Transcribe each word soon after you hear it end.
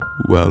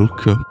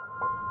Welcome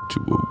to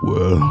a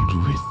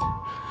world with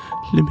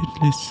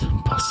limitless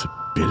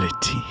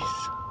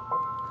possibilities.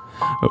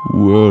 A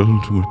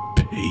world where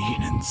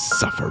pain and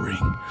suffering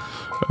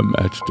are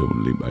matched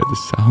only by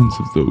the sounds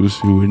of those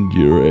who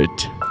endure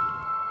it.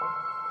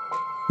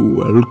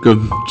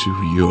 Welcome to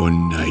your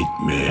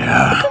nightmare.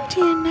 Welcome to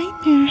your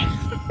nightmare.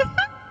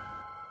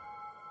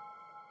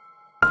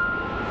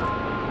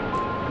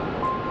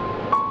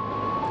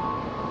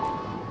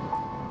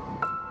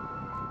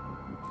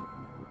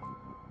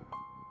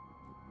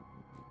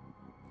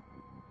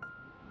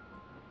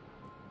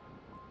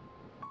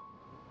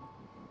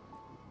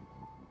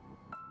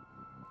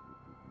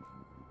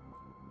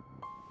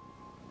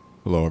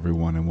 Hello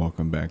everyone and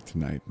welcome back to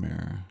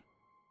Nightmare.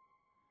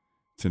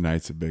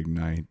 Tonight's a big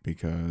night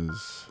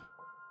because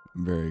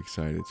I'm very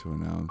excited to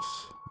announce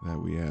that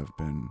we have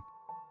been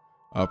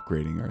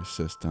upgrading our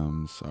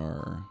systems,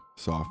 our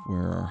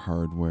software, our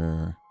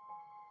hardware,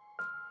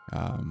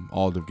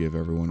 all to give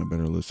everyone a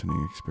better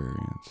listening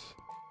experience.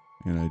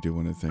 And I do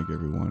want to thank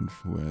everyone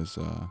who has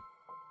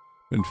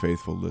been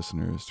faithful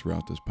listeners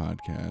throughout this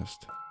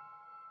podcast.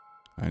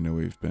 I know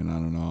we've been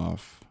on and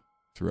off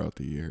throughout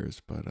the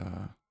years, but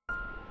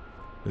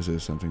this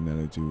is something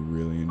that I do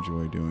really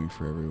enjoy doing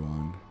for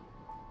everyone.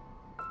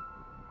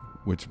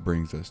 Which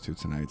brings us to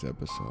tonight's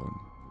episode.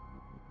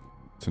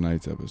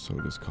 Tonight's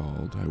episode is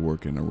called I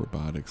Work in a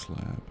Robotics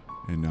Lab,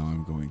 and Now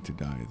I'm Going to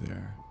Die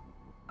There.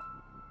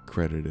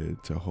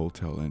 Credited to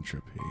Hotel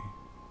Entropy.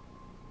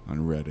 On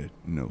Reddit,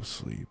 no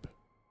sleep.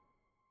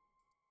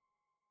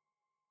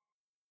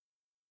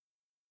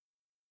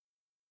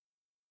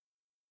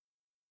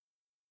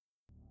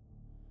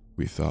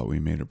 We thought we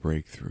made a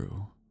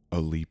breakthrough, a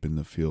leap in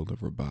the field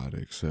of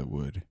robotics that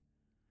would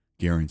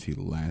guarantee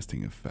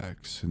lasting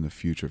effects in the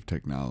future of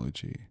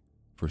technology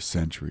for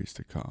centuries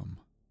to come.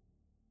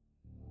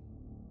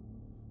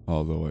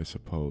 Although I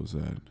suppose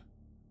that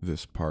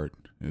this part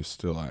is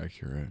still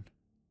accurate.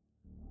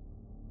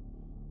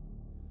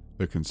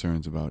 The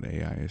concerns about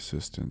AI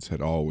assistants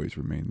had always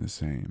remained the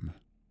same.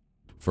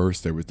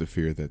 First, there was the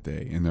fear that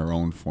they, in their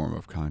own form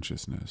of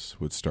consciousness,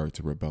 would start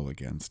to rebel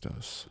against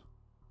us.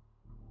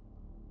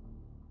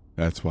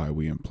 That's why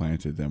we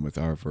implanted them with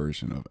our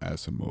version of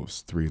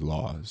Asimov's 3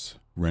 laws,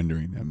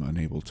 rendering them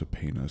unable to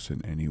pain us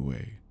in any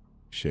way,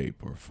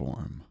 shape, or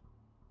form.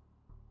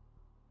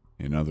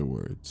 In other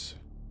words,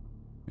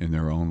 in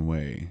their own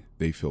way,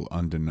 they feel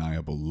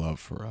undeniable love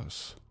for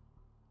us.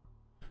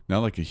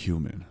 Not like a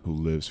human who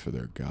lives for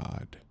their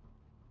god,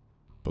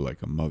 but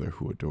like a mother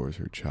who adores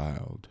her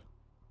child.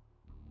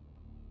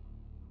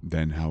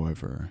 Then,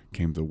 however,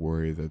 came the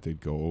worry that they'd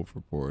go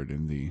overboard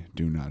in the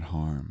do not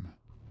harm,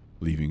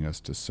 leaving us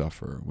to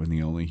suffer when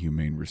the only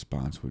humane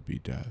response would be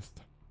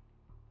death.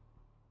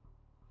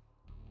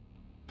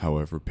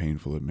 However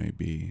painful it may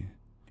be,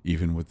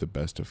 even with the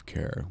best of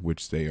care,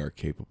 which they are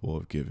capable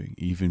of giving,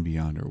 even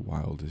beyond our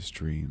wildest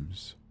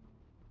dreams.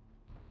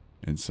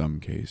 In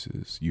some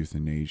cases,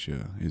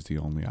 euthanasia is the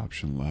only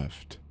option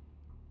left.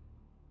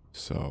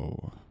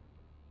 So,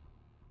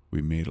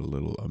 we made a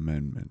little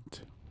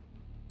amendment,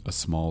 a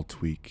small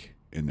tweak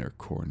in their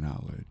core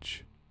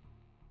knowledge,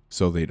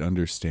 so they'd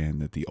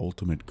understand that the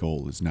ultimate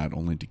goal is not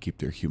only to keep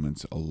their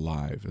humans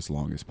alive as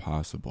long as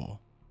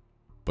possible,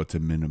 but to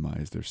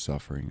minimize their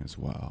suffering as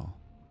well.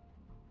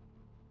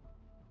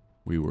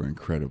 We were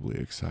incredibly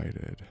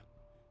excited,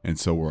 and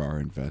so were our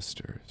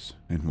investors,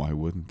 and why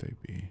wouldn't they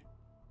be?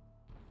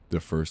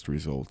 The first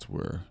results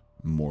were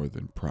more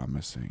than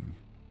promising.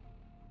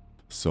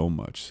 So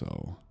much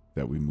so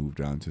that we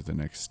moved on to the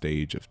next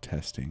stage of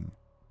testing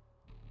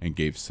and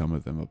gave some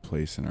of them a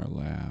place in our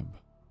lab,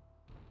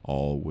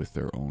 all with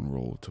their own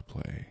role to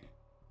play.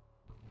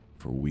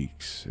 For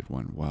weeks it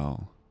went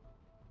well,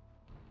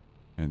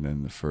 and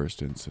then the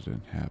first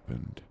incident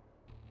happened.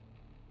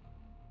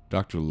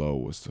 Dr. Lowe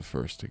was the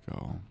first to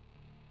go,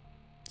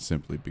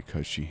 simply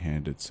because she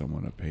handed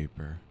someone a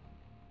paper.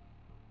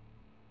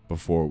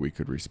 Before we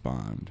could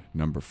respond,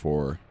 number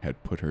 4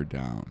 had put her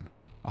down,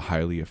 a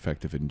highly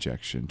effective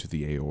injection to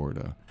the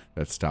aorta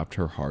that stopped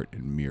her heart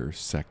in mere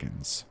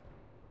seconds.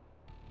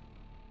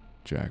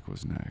 Jack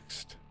was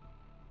next.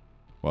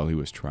 While he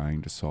was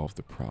trying to solve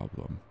the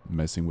problem,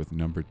 messing with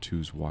number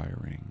 2's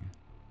wiring,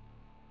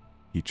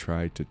 he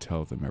tried to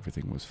tell them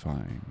everything was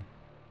fine,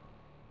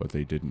 but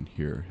they didn't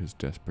hear his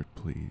desperate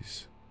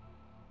pleas.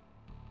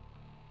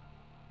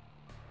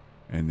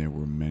 And there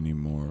were many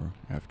more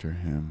after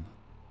him.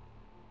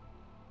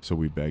 So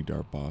we begged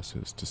our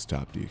bosses to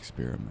stop the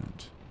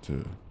experiment,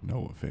 to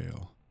no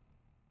avail.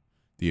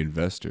 The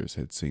investors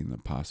had seen the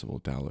possible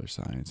dollar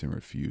signs and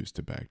refused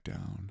to back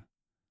down.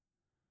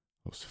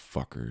 Those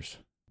fuckers.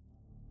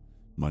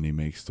 Money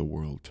makes the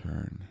world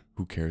turn.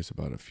 Who cares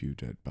about a few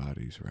dead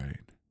bodies,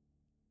 right?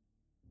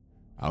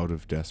 Out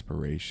of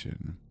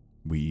desperation,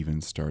 we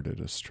even started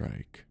a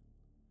strike,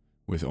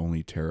 with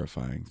only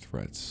terrifying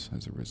threats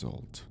as a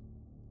result.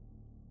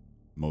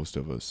 Most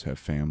of us have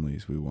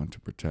families we want to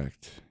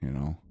protect, you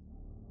know?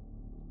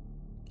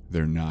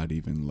 They're not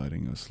even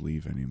letting us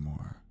leave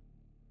anymore.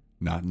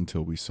 Not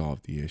until we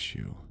solve the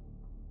issue.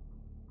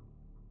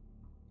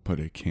 but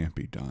it can't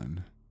be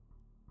done.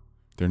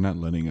 They're not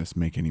letting us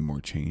make any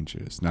more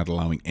changes, not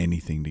allowing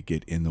anything to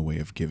get in the way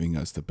of giving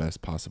us the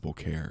best possible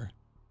care.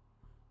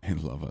 They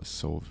love us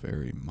so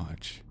very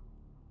much.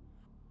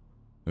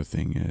 The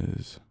thing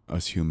is,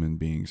 us human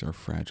beings are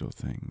fragile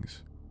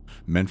things,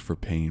 meant for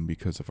pain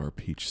because of our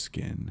peach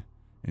skin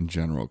and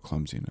general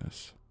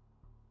clumsiness.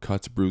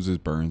 Cuts, bruises,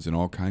 burns, and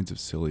all kinds of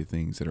silly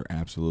things that are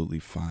absolutely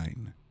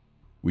fine.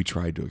 We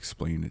tried to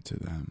explain it to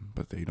them,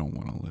 but they don't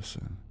want to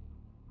listen.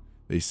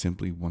 They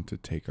simply want to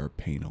take our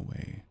pain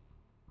away,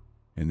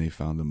 and they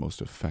found the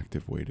most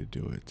effective way to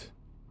do it.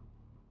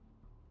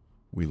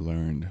 We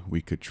learned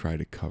we could try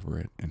to cover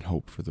it and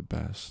hope for the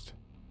best,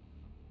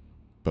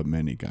 but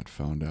many got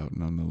found out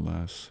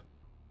nonetheless.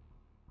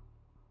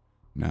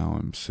 Now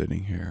I'm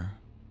sitting here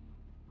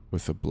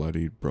with a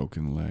bloodied,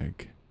 broken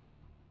leg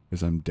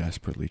as I'm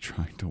desperately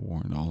trying to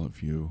warn all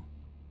of you.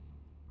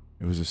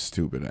 It was a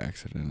stupid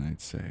accident,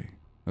 I'd say.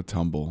 A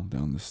tumble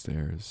down the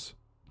stairs.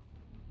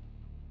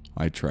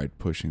 I tried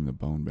pushing the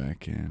bone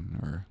back in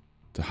or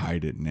to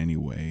hide it in any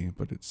way,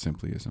 but it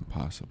simply isn't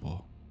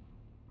possible.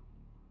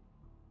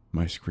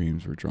 My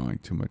screams were drawing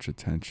too much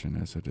attention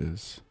as it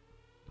is.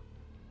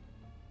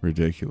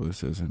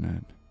 Ridiculous, isn't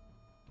it?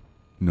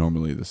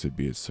 Normally this would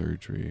be a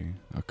surgery,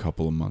 a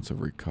couple of months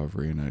of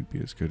recovery, and I'd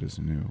be as good as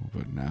new,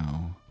 but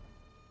now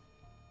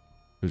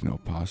there's no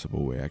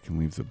possible way I can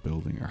leave the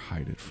building or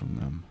hide it from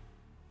them.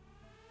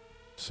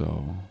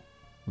 So,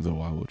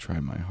 though I will try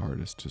my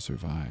hardest to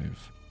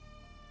survive,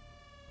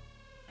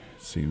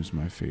 it seems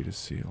my fate is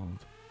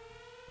sealed.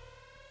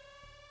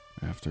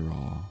 After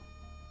all,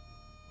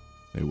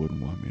 they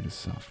wouldn't want me to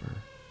suffer.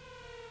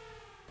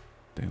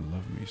 They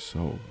love me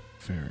so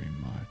very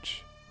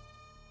much.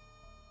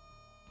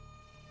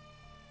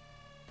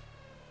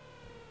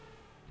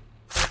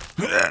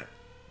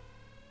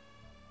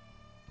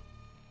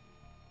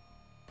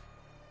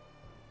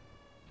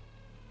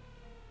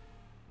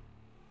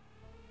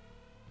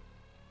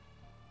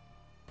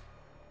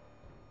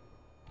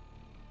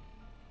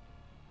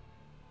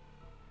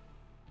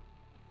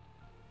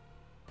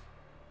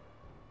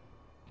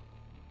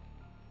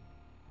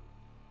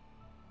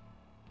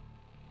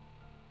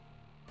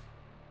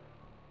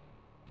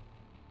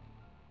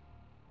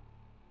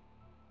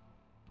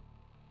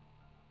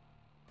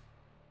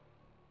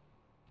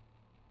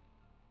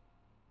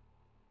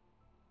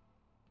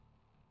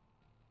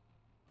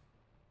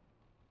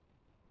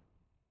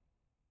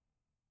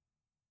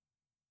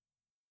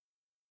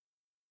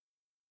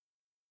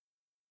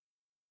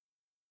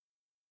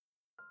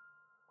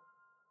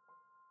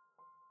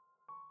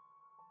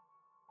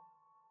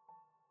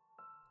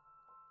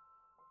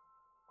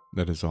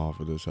 That is all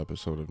for this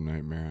episode of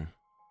Nightmare.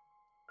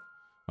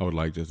 I would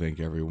like to thank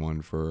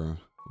everyone for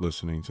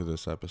listening to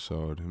this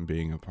episode and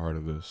being a part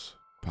of this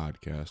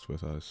podcast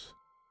with us.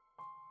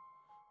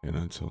 And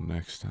until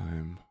next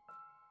time,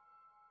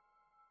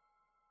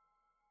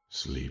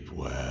 sleep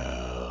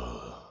well.